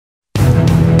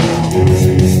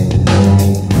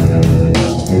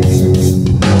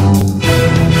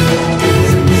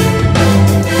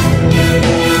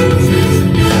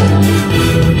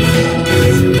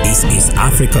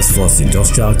Africa's first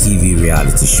industrial TV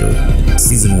reality show,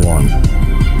 Season 1.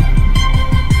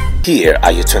 Here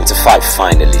are your 25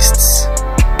 finalists.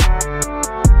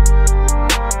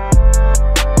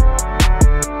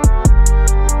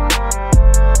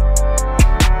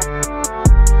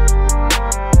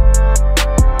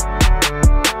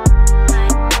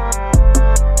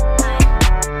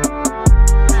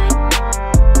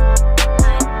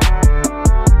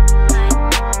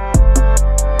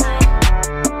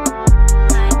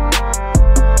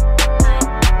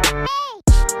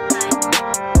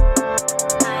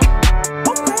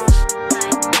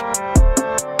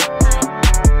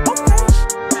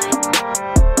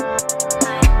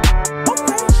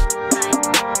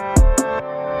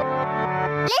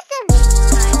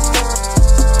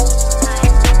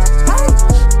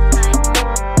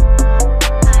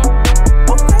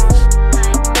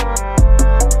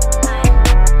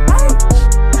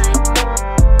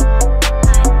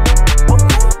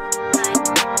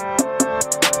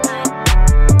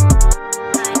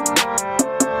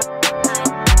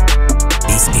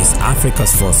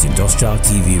 Africa's first industrial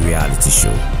TV reality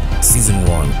show, Season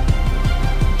 1.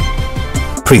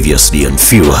 Previously on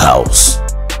Fiiro House.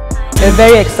 We're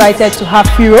very excited to have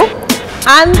Fiiro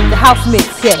and the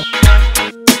housemates here.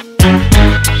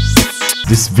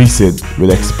 This visit will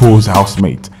expose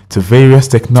housemates to various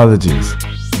technologies,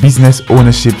 business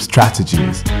ownership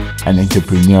strategies, and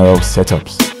entrepreneurial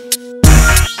setups.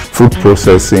 Food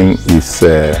processing is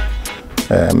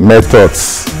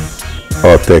methods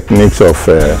or techniques of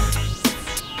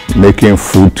making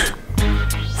food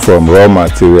from raw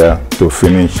material to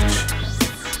finished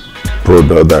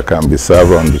product that can be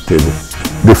served on the table.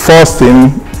 The first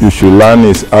thing you should learn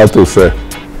is how to sell.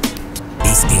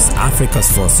 This is Africa's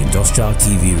first industrial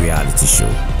TV reality show,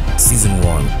 Season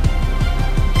 1.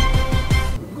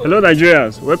 Hello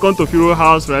Nigerians, welcome to Fiiro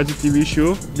House reality TV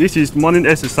show. This is morning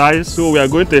exercise, so we are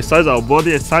going to exercise our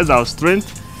body, exercise our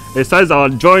strength, exercise our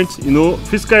joints. You know,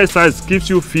 physical exercise keeps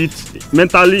you fit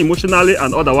mentally, emotionally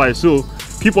and otherwise, so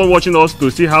keep on watching us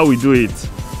to see how we do it.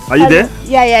 Are you there?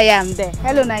 Yeah, I'm there.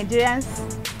 Hello Nigerians,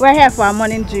 we're here for our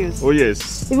morning drills. Oh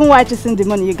yes. Even while chasing the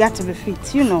money, you got to be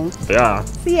fit, you know. Yeah.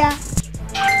 See ya.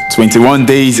 21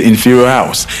 days in Fiiro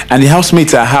House, and the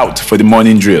housemates are out for the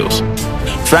morning drills.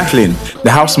 Franklin,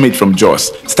 the housemate from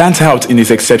Jos, stands out in his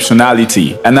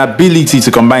exceptionality and ability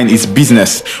to combine his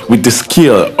business with the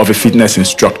skill of a fitness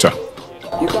instructor.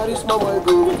 You carry small boy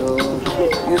go,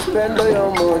 you spend all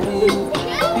your money.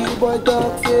 Big boy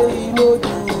talk say you know do,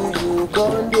 you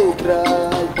can't dey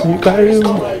cry. You carry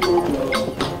small boy go,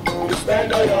 you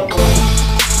spend all your money.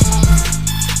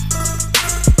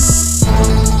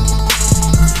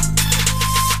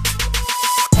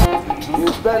 You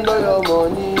spend all your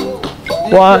money.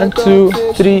 1, 2,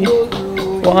 3.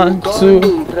 1,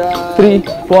 2, 3.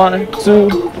 1, 2,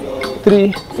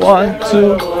 3. 1,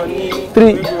 2,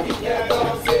 3.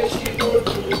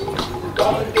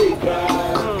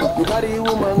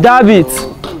 Dab it.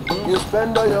 You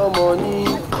spend all your money.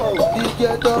 This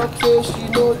girl talk say she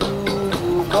no do,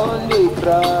 you can't dey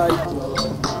cry.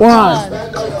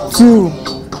 1, 2,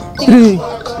 3,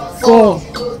 4,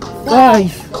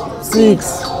 5, 6,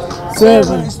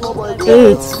 7,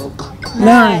 8,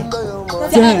 9,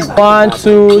 10. 1,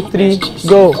 2, 3,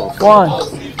 go. 1,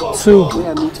 2,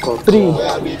 3,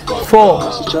 4,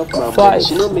 5,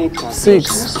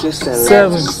 6,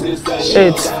 7,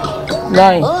 8,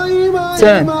 9,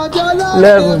 10,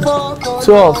 11,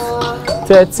 12,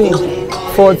 13,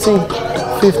 14,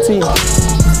 15.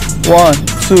 1,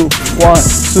 2, 1,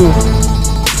 2.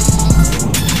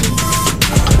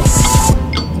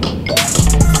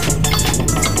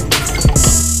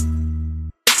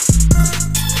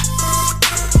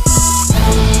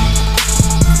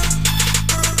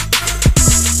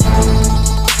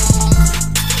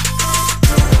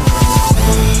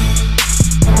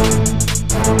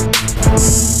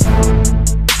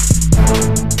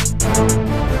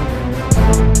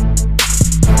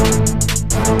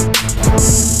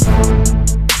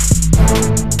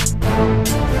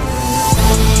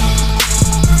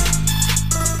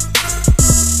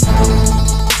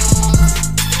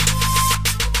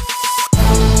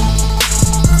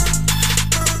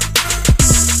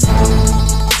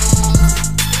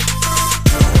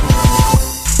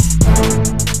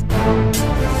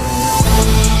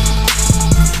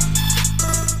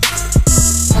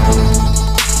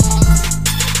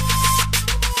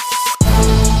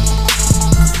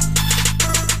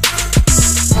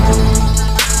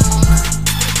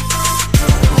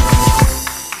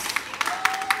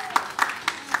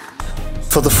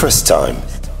 For the first time,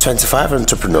 25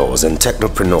 entrepreneurs and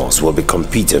technopreneurs will be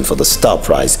competing for the star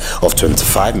prize of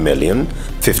 25 million,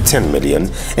 15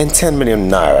 million, and 10 million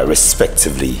naira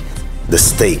respectively. The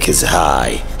stake is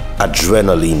high,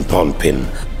 adrenaline pumping.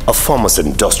 A famous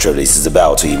industrialist is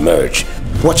about to emerge.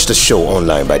 Watch the show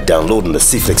online by downloading the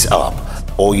CFlix app.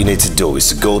 All you need to do is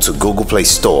to go to Google Play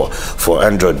Store for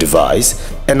Android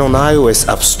device and on iOS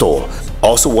App Store.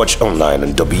 Also watch online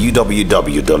on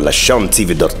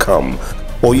www.lashontv.com.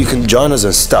 Or you can join us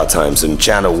on Star Times on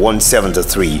channel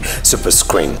 173 Super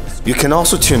Screen. You can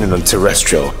also tune in on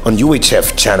terrestrial on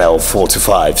UHF channel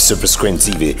 45 Super Screen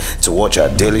TV to watch our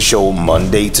daily show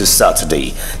Monday to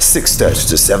Saturday 6:30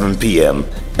 to 7 p.m.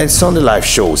 and Sunday live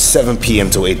show 7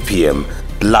 p.m. to 8 p.m.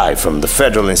 live from the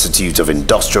Federal Institute of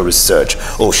Industrial Research,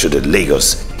 Oshodi,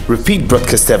 Lagos. Repeat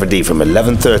broadcast every day from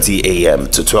 11:30 a.m.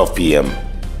 to 12 p.m.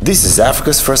 This is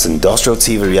Africa's first industrial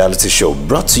TV reality show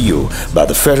brought to you by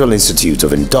the Federal Institute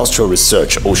of Industrial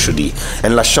Research, Oshodi,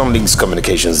 and Lashon Links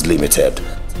Communications Limited.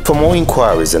 For more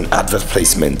inquiries and advert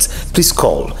placement, please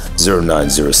call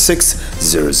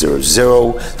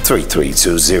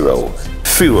 0906-000-3320.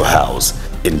 Fiiro House,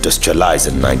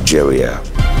 industrializing Nigeria.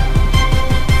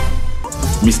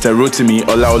 Mr. Rotimi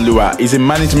Olaoluwa is a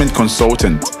management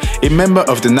consultant, a member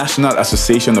of the National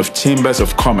Association of Chambers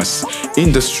of Commerce,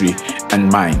 Industry and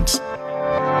Mines.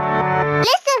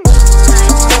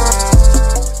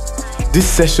 This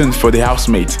session for the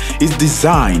housemates is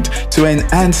designed to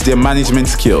enhance their management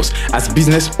skills as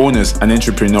business owners and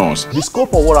entrepreneurs. The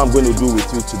scope of what I'm going to do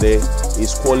with you today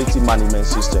is quality management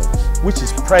system, which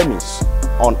is premised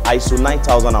on ISO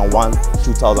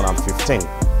 9001-2015.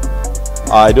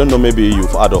 I don't know, maybe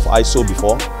you've heard of ISO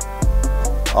before.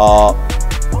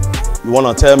 You want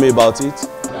to tell me about it?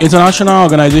 International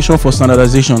Organization for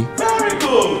Standardization. Very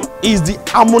good. Is the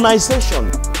harmonization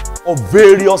of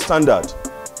various standards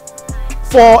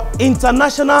for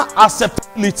international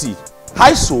acceptability.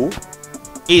 ISO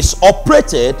is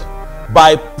operated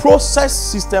by process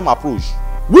system approach,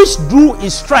 which drew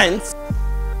its strength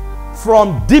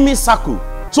from DIMI Circle.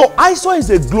 So ISO is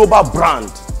a global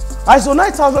brand. ISO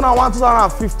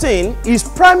 9001-2015 is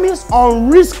premised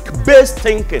on risk-based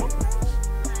thinking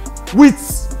with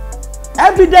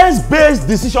evidence-based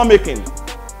decision-making.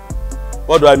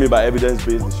 What do I mean by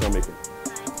evidence-based decision-making?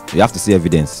 You have to see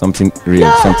evidence, something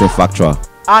real, something factual.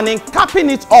 And in capping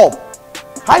it up,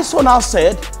 ISO now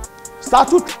said,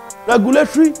 statutory,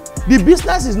 regulatory, the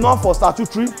business is not for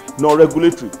statutory nor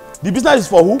regulatory. The business is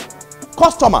for who?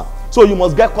 Customer. So you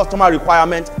must get customer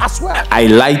requirements as well.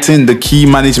 Highlighting the key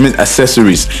management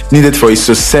accessories needed for a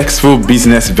successful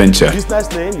business venture. Business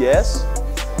name, yes.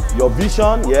 Your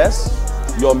vision, yes.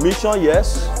 Your mission,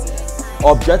 yes.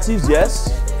 Objectives,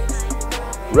 yes.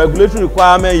 Regulatory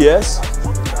requirement, yes.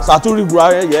 Statutory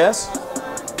requirement, yes.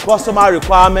 Customer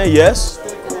requirement, yes.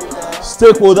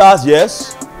 Stakeholders,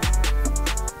 yes.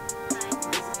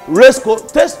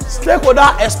 Stakeholder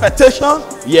expectation,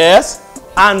 yes.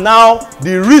 And now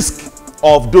the risk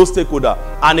of those stakeholders.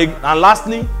 And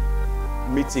lastly,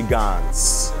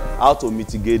 mitigants. How to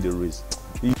mitigate the risk.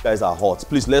 You guys are hot.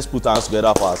 Please, let's put hands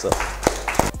together for ourselves.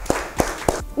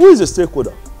 Who is a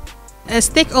stakeholder? A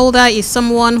stakeholder is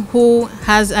someone who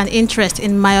has an interest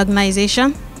in my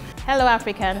organization. Hello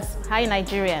Africans, hi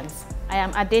Nigerians. I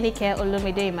am Adenike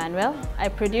Olumide Emmanuel. I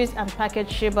produce and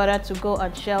package shea butter to go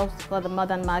on shelves for the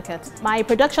modern market. My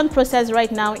production process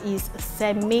right now is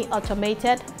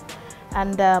semi-automated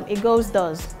and it goes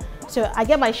thus. So I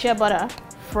get my shea butter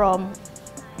from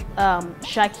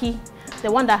Shaki, the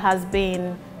one that has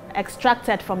been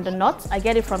extracted from the nut. I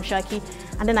get it from Shaki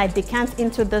and then I decant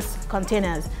into these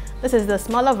containers. This is the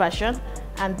smaller version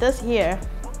and this here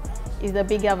is the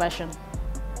bigger version.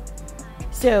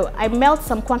 So I melt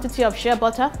some quantity of shea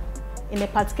butter in a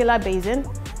particular basin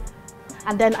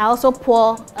and then I also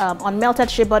pour unmelted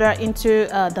shea butter into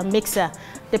the mixer.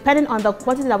 Depending on the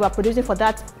quantity that we're producing for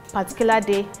that particular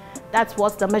day, that's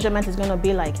what the measurement is going to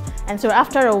be like. And so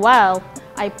after a while,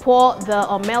 I pour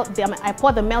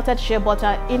the melted shea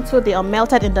butter into the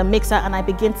unmelted in the mixer and I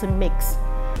begin to mix.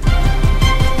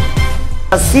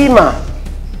 Asima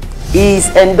is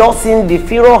endorsing the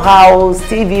Fiiro House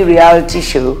TV reality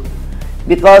show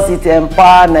because it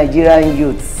empowers Nigerian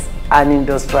youths and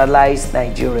industrialize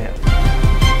Nigeria.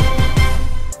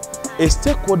 A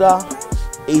stakeholder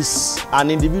is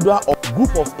an individual or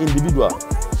group of individuals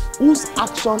whose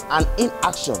action and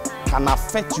inaction can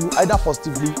affect you either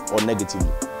positively or negatively.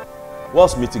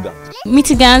 What's mitigant?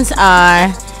 Mitigants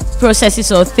are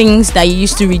processes or things that you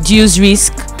use to reduce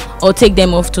risk or take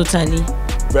them off totally.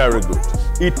 Very good.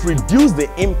 It reduces the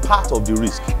impact of the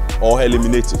risk or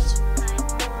eliminate it.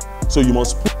 So you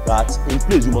must put that in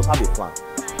place. You must have a plan.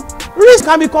 Risk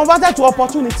can be converted to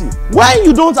opportunity. When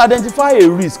you don't identify a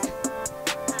risk,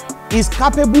 it's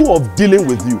capable of dealing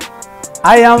with you.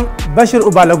 I am Bashir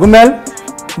Ubalagumel,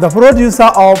 the producer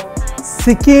of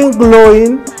Skin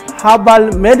Glowing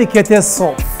Herbal Medicated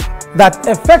Soap that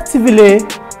effectively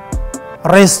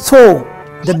restore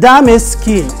the damaged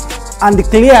skin and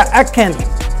clear acne,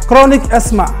 chronic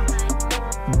asthma,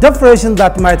 depression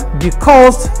that might be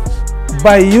caused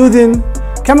by using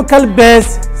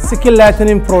chemical-based skin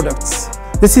lightening products.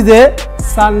 This is the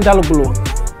Sandal Glow.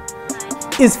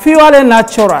 It's purely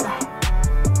natural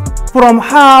from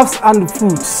herbs and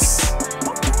fruits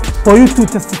for you to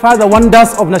testify the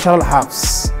wonders of natural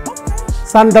herbs.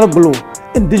 Sandal Glow,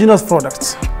 indigenous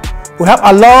products. We have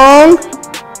along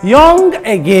Young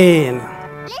Again.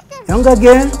 Young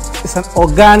Again is an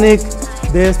organic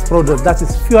based product that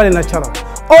is purely natural.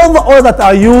 All the oils that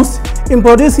are used in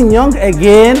producing Young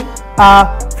Again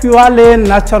are purely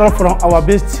natural from our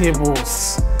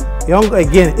vegetables. Young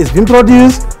Again is being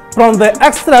produced from the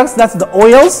extracts, that's the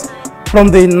oils, from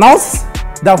the nuts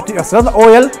that we extract the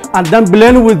oil and then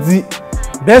blend with the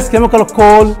best chemical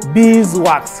called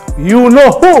beeswax. You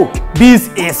know who bees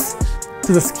is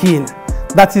to the skin.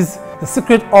 That is the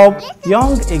secret of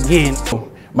Young Again.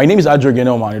 My name is Adjo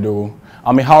Genel Manido.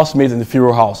 I'm a housemate in the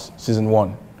Fiiro House, Season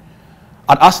 1.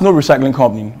 At Arsenal Recycling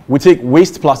Company, we take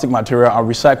waste plastic material and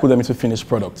recycle them into finished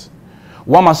products.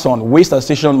 Wamason, Waste and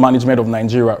Station Management of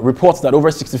Nigeria, reports that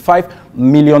over 65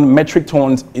 million metric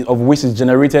tons of waste is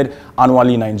generated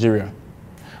annually in Nigeria.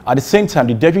 At the same time,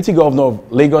 the Deputy Governor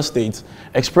of Lagos State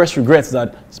expressed regrets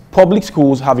that public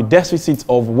schools have a deficit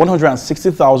of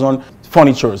 160,000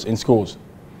 furnitures in schools.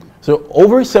 So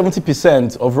over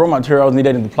 70% of raw materials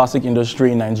needed in the plastic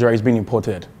industry in Nigeria is being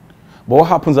imported. But what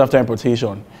happens after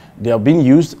importation? They are being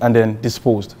used and then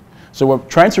disposed. So we're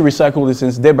trying to recycle these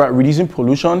things, thereby reducing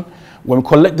pollution. When we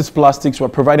collect these plastics, we're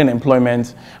providing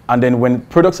employment, and then when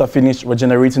products are finished, we're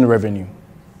generating revenue.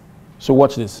 So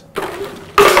watch this.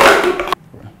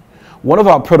 One of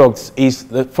our products is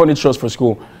the furniture for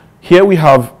school. Here we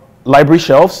have library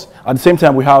shelves. At the same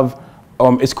time, we have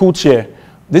a school chair.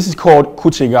 This is called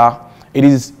Kuchega. It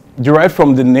is derived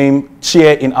from the name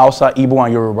chair in Hausa, Igbo,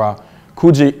 and Yoruba.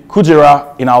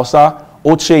 Kujera in Hausa,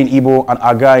 Oche in Igbo, and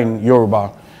Aga in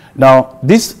Yoruba. Now,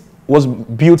 this was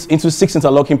built into 6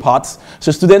 interlocking parts,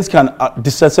 so students can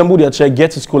disassemble their chair,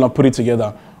 get to school, and put it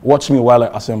together. Watch me while I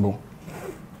assemble.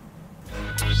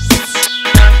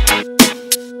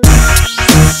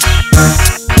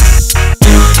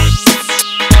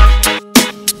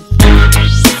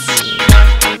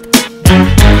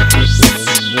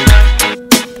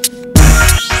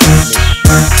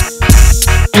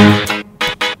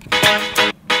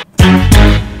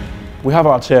 We have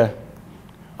our chair,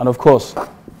 and of course,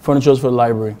 furniture for the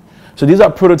library. So these are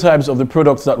prototypes of the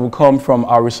products that will come from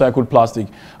our recycled plastic.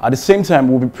 At the same time,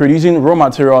 we'll be producing raw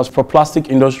materials for plastic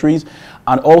industries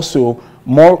and also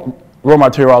more raw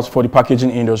materials for the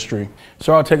packaging industry.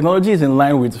 So our technology is in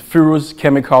line with Fiiro's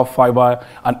Chemical, Fiber,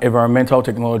 and Environmental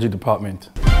Technology Department.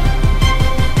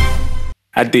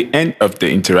 At the end of the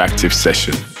interactive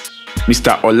session,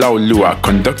 Mr. Olaoluwa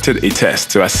conducted a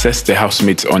test to assess the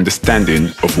housemates' understanding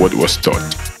of what was taught.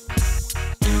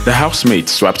 The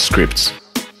housemates swapped scripts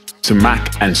to mark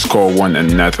and score one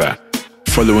another,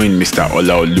 following Mr.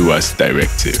 Olaoluwa's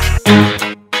directive.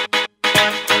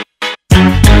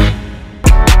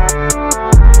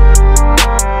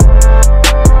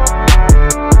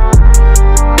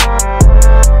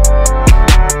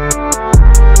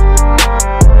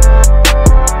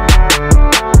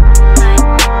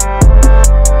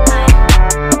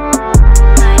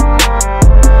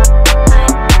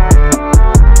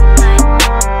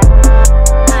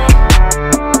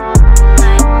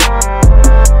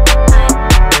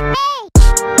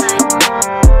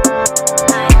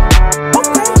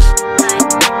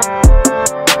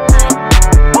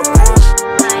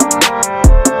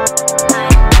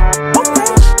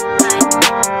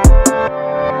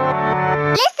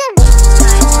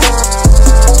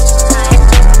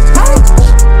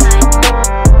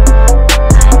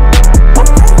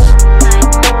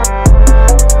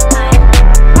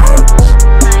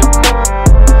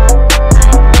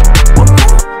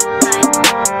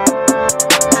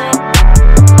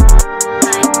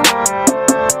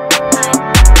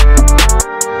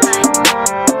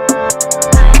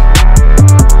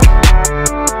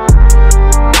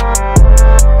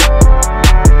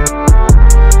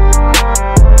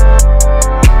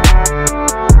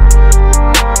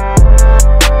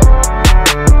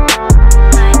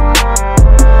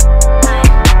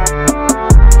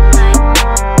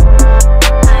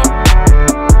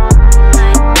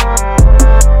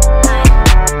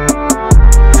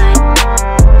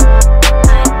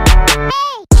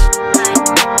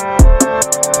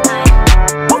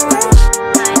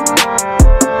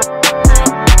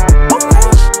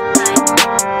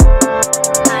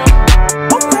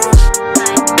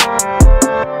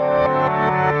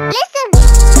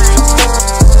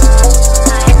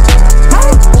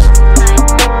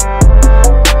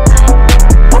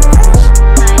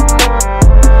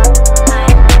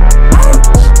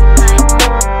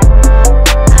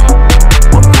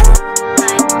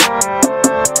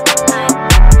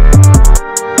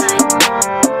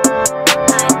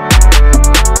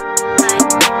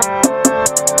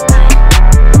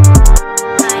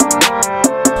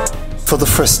 For the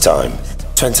first time,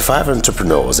 25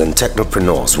 entrepreneurs and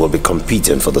technopreneurs will be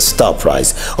competing for the star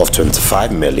prize of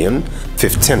 25 million,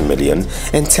 15 million,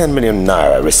 and 10 million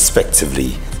naira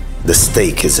respectively. The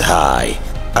stake is high,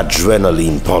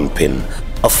 adrenaline pumping.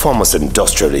 A famous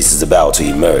industrialist is about to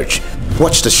emerge.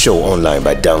 Watch the show online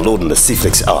by downloading the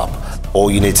CFlix app. All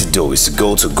you need to do is to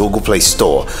go to Google Play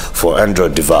Store for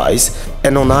Android device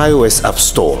and on iOS App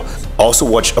Store. Also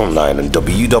watch online on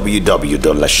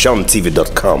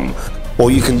www.lashontv.com. Or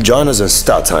you can join us on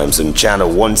Star Times on channel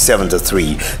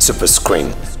 173 Super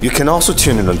Screen. You can also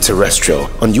tune in on terrestrial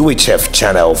on UHF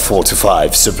channel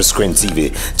 45 Super Screen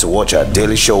TV to watch our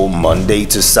daily show Monday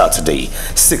to Saturday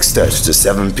 6:30 to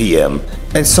 7 p.m.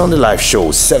 and Sunday live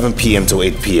show 7 p.m. to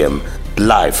 8 p.m.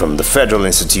 live from the Federal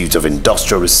Institute of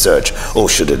Industrial Research,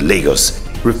 Oshodi, Lagos.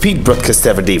 Repeat broadcast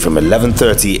every day from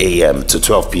 11:30 a.m. to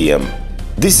 12 p.m.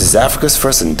 This is Africa's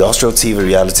first industrial TV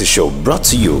reality show brought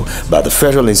to you by the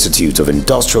Federal Institute of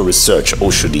Industrial Research,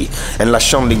 Oshodi, and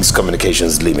Lashon Links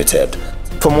Communications Limited.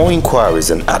 For more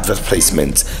inquiries and advert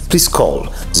placement, please call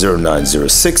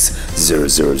 0906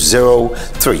 000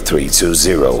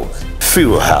 3320.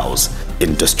 Fiiro House,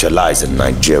 industrializing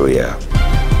Nigeria.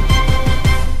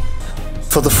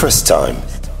 For the first time,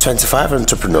 25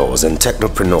 entrepreneurs and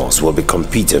technopreneurs will be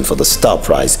competing for the star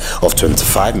prize of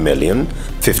 25 million,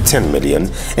 15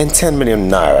 million, and 10 million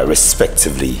naira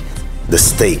respectively. The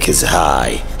stake is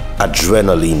high,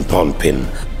 adrenaline pumping.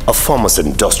 A famous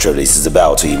industrialist is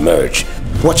about to emerge.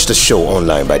 Watch the show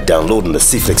online by downloading the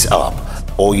CFlix app.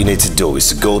 All you need to do is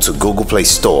to go to Google Play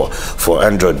Store for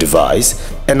Android device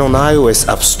and on iOS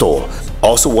App Store.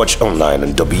 Also watch online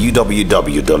on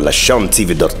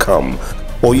www.lashontv.com.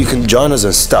 Or you can join us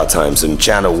on Star Times on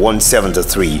channel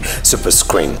 173 Super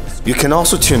Screen. You can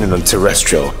also tune in on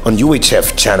terrestrial on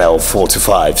UHF channel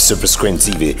 45 Super Screen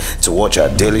TV to watch our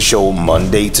daily show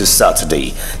Monday to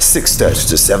Saturday 6:30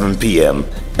 to 7 p.m.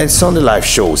 and Sunday live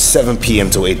show 7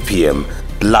 p.m. to 8 p.m.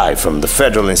 live from the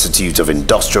Federal Institute of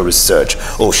Industrial Research,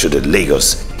 Oshodi,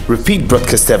 Lagos. Repeat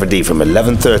broadcast every day from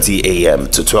 11:30 a.m.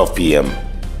 to 12 p.m.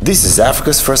 This is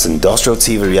Africa's first industrial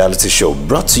TV reality show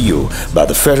brought to you by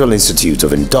the Federal Institute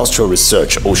of Industrial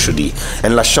Research, Oshodi,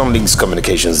 and Lashon Links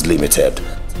Communications Limited.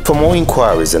 For more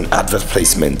inquiries and advert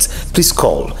placement, please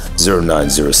call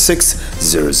 0906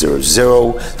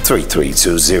 000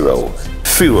 3320.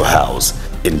 Fiiro House,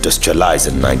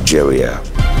 industrializing Nigeria.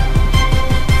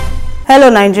 Hello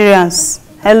Nigerians,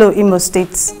 hello Imo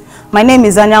State. My name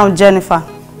is Anyang Jennifer,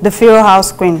 the Fiiro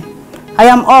House Queen. I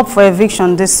am up for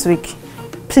eviction this week.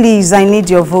 Please, I need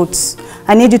your votes.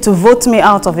 I need you to vote me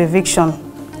out of eviction.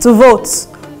 To vote,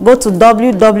 go to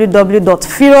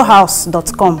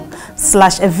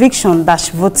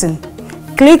www.fiirohouse.com/eviction-voting.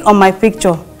 Click on my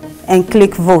picture and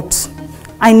click vote.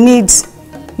 I need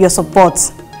your support.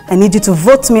 I need you to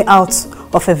vote me out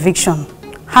of eviction.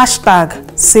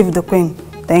 #Save the Queen.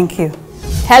 Thank you.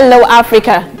 Hello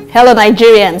Africa, hello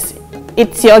Nigerians.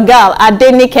 It's your girl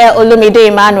Adenike Olumide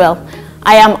Emmanuel.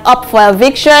 I am up for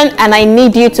eviction and I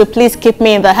need you to please keep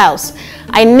me in the house.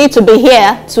 I need to be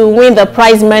here to win the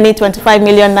prize money 25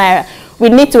 million naira. We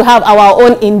need to have our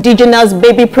own indigenous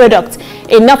baby product.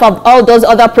 Enough of all those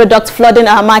other products flooding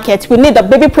our market. We need the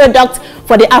baby product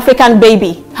for the African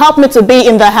baby. Help me to be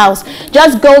in the house.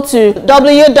 Just go to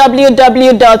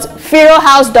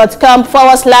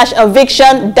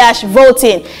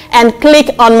www.fiirohouse.com/eviction-voting and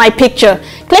click on my picture.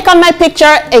 Click on my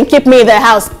picture and keep me in the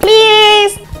house,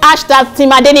 please.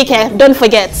 Team Adenike, don't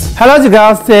forget. Hello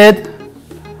Jigawa State.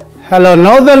 Hello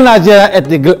Northern Nigeria at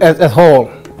whole.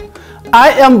 I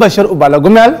am Bashir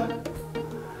Ubalagumel,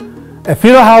 a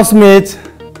Fiiro housemate.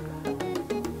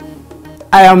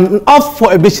 I am up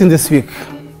for eviction this week.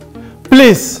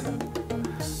 Please,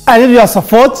 I need your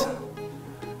support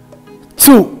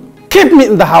to keep me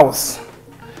in the house,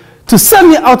 to send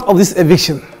me out of this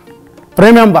eviction.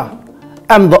 Remember,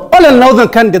 I'm the only northern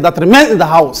candidate that remains in the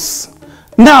house.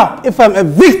 Now, if I'm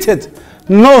evicted,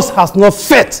 North has no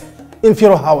faith in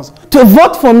Fiiro House. To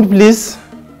vote for me, please,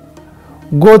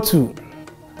 go to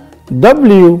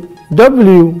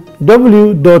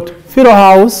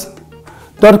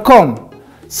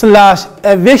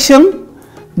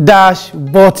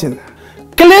www.fiirohouse.com/eviction-voting.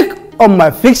 Click on my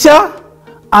picture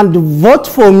and vote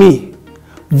for me.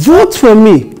 Vote for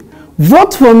me.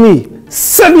 Vote for me.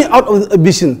 Send me out of the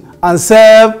eviction and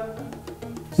save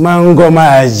Mango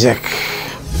Magic.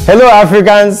 Hello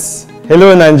Africans,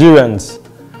 hello Nigerians.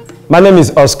 My name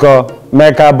is Oscar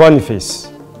Mecca Boniface.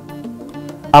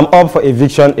 I'm up for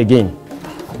eviction again.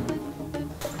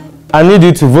 I need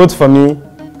you to vote for me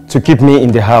to keep me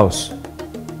in the house.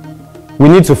 We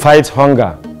need to fight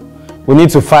hunger. We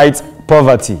need to fight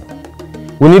poverty.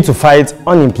 We need to fight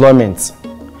unemployment.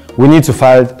 We need to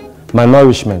fight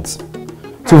malnourishment.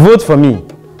 To vote for me,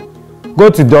 go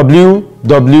to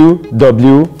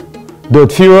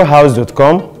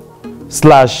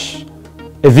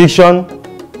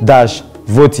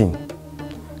www.firohouse.com/eviction-voting.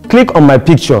 Click on my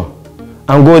picture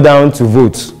and go down to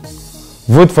vote.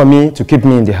 Vote for me to keep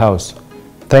me in the house.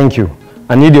 Thank you.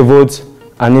 I need your vote.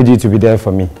 I need you to be there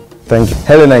for me. Thank you.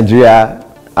 Hello, Nigeria.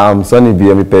 I'm Sonny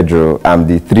BME Pedro. I'm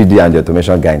the 3D and the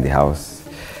automation guy in the house.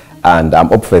 And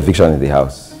I'm up for eviction in the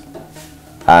house.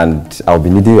 And I'll be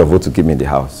needing your vote to keep me in the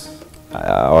house.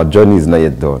 Our journey is not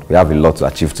yet done. We have a lot to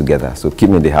achieve together. So keep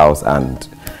me in the house and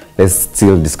let's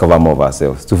still discover more of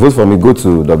ourselves. To vote for me, go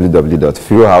to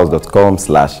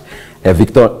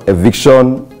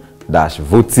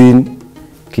www.firohouse.com/eviction-voting.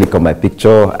 Click on my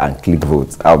picture and click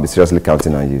vote. I'll be seriously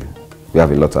counting on you. We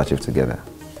have a lot to achieve together.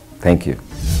 Thank you.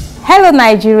 Hello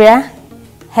Nigeria,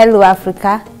 hello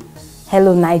Africa,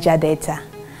 hello Niger Delta.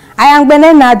 I am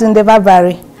Benena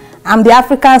Dundebabari. I'm the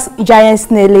Africa's giant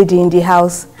snail lady in the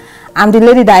house. I'm the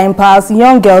lady that empowers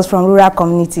young girls from rural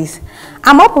communities.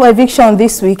 I'm up for eviction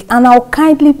this week and I'll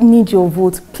kindly need your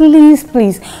vote. Please,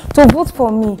 please, to vote for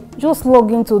me, just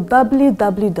log into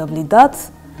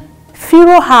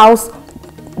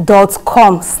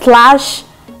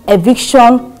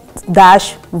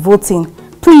www.firohouse.com/eviction-voting.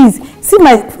 Please, see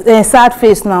my sad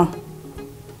face now.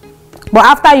 But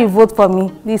after you vote for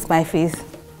me, this is my face.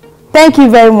 Thank you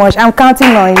very much. I'm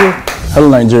counting on you. Hello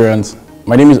Nigerians,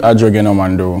 my name is Adjogen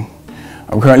Omando.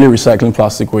 I'm currently recycling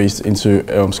plastic waste into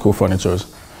school furniture.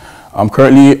 I'm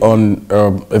currently on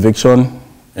eviction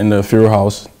in the Fiiro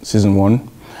House Season 1.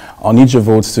 I'll need your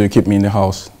votes to keep me in the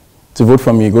house. To vote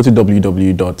for me, go to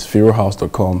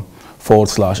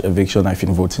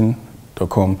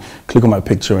www.firohouse.com/eviction-voting.com. Click on my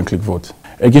picture and click vote.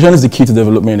 Education is the key to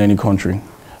development in any country.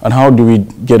 And how do we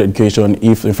get education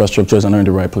if infrastructures are not in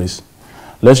the right place?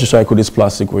 Let's recycle this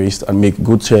plastic waste and make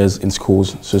good chairs in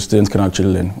schools so students can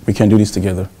actually learn. We can do this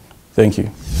together. Thank you.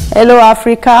 Hello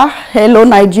Africa, hello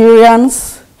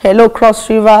Nigerians, hello Cross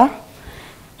River,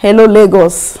 hello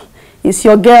Lagos. It's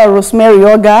your girl Rosemary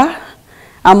Oga.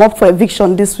 I'm up for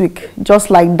eviction this week, just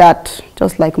like that,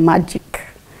 just like magic.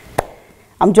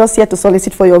 I'm just here to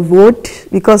solicit for your vote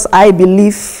because I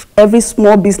believe every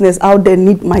small business out there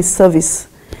needs my service.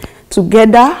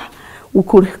 Together, we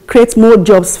could create more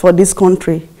jobs for this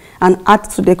country and add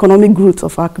to the economic growth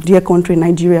of our dear country,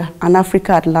 Nigeria, and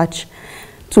Africa at large.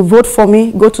 To vote for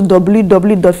me, go to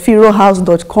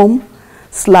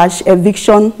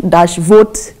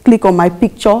www.firohouse.com/eviction-vote. Click on my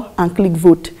picture and click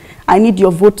vote. I need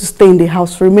your vote to stay in the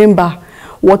house. Remember,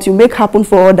 what you make happen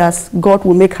for others, God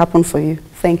will make happen for you.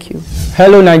 Thank you.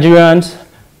 Hello Nigerians,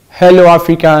 hello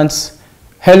Africans,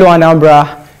 hello Anambra,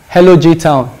 hello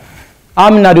J-Town.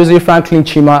 I'm Nadoze Franklin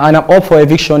Chima and I'm up for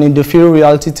eviction in the Fiiro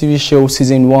reality TV show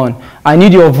Season 1. I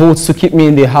need your votes to keep me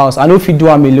in the house. I know if you do,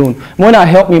 I'm alone. Mona,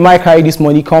 help me, might carry this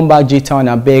money, come back J-Town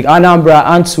and beg. Anambra,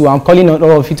 Antu, I'm calling on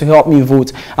all of you to help me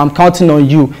vote. I'm counting on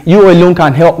you. You alone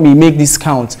can help me make this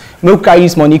count. Make carry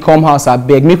this money, come house, I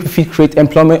beg. Make we create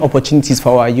employment opportunities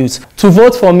for our youth. To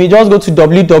vote for me, just go to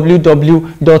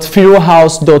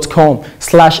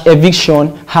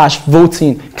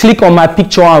www.firohouse.com/eviction-voting. Click on my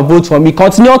picture and vote for me.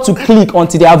 Continue to click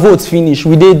until their votes finish.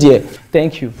 We did there.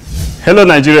 Thank you. Hello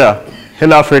Nigeria.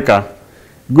 Hello Africa.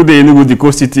 Good day, Enugu, the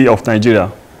coast city of Nigeria.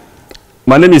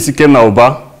 My name is Ikem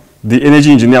Nauba, the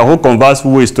energy engineer who converts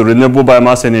waste to renewable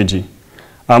biomass energy.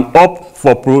 I'm up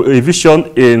for eviction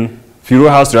in Fiiro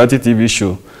House reality TV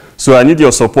show. So I need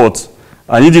your support.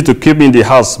 I need you to keep me in the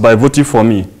house by voting for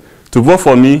me. To vote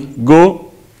for me,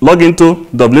 log into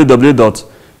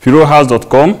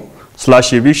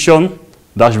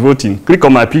www.firohouse.com/eviction-voting. Click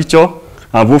on my picture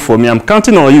and vote for me. I'm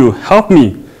counting on you. Help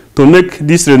me to make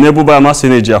this renewable biomass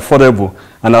energy affordable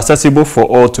and accessible for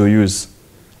all to use.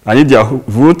 I need their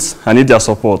votes, I need their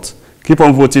support. Keep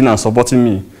on voting and supporting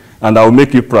me, and I will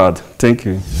make you proud. Thank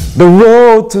you. The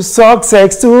road to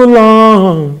success too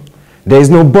long. There's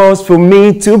no bus for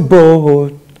me to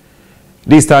board.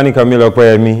 This Tani Camilo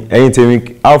Kwayemi,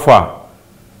 anything Alpha.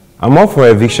 I'm up for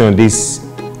eviction this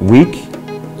week.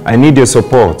 I need your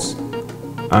support.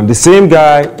 I'm the same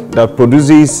guy that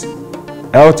produces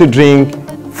healthy drink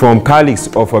from Calix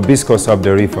of Hibiscus of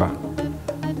the river.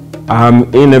 I'm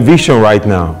in eviction right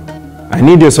now. I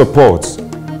need your support.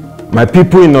 My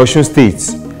people in Osun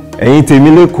State, ẹ̀yin tèmi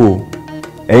l'Èkó,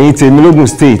 ẹ̀yin tèmi l'Ògùn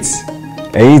State,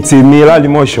 ẹ̀yin tèmi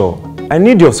l'Àlìmọ́ṣọ́. I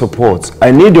need your support.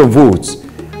 I need your votes.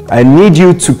 I need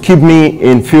you to keep me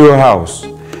in Fiiro House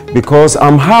because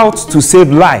I'm out to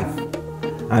save life.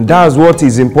 And that's what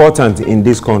is important in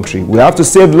this country. We have to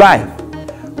save life.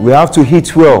 We have to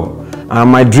eat well. and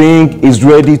my drink is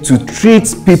ready to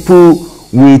treat people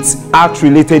with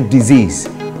heart-related disease,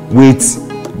 with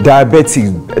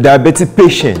diabetic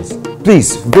patients.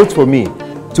 Please vote for me.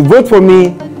 To vote for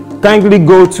me, kindly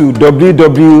go to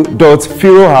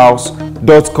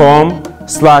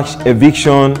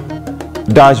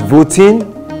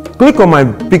www.fiirohouse.com/eviction-voting. Click on my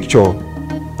picture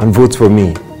and vote for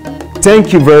me.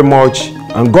 Thank you very much,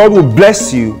 and God will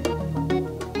bless you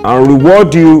and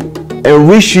reward you and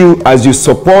wish you as you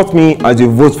support me, as you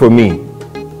vote for me.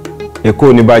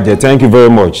 Thank you very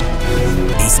much.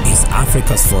 This is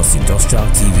Africa's first industrial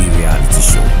TV reality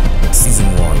show, Season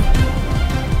 1.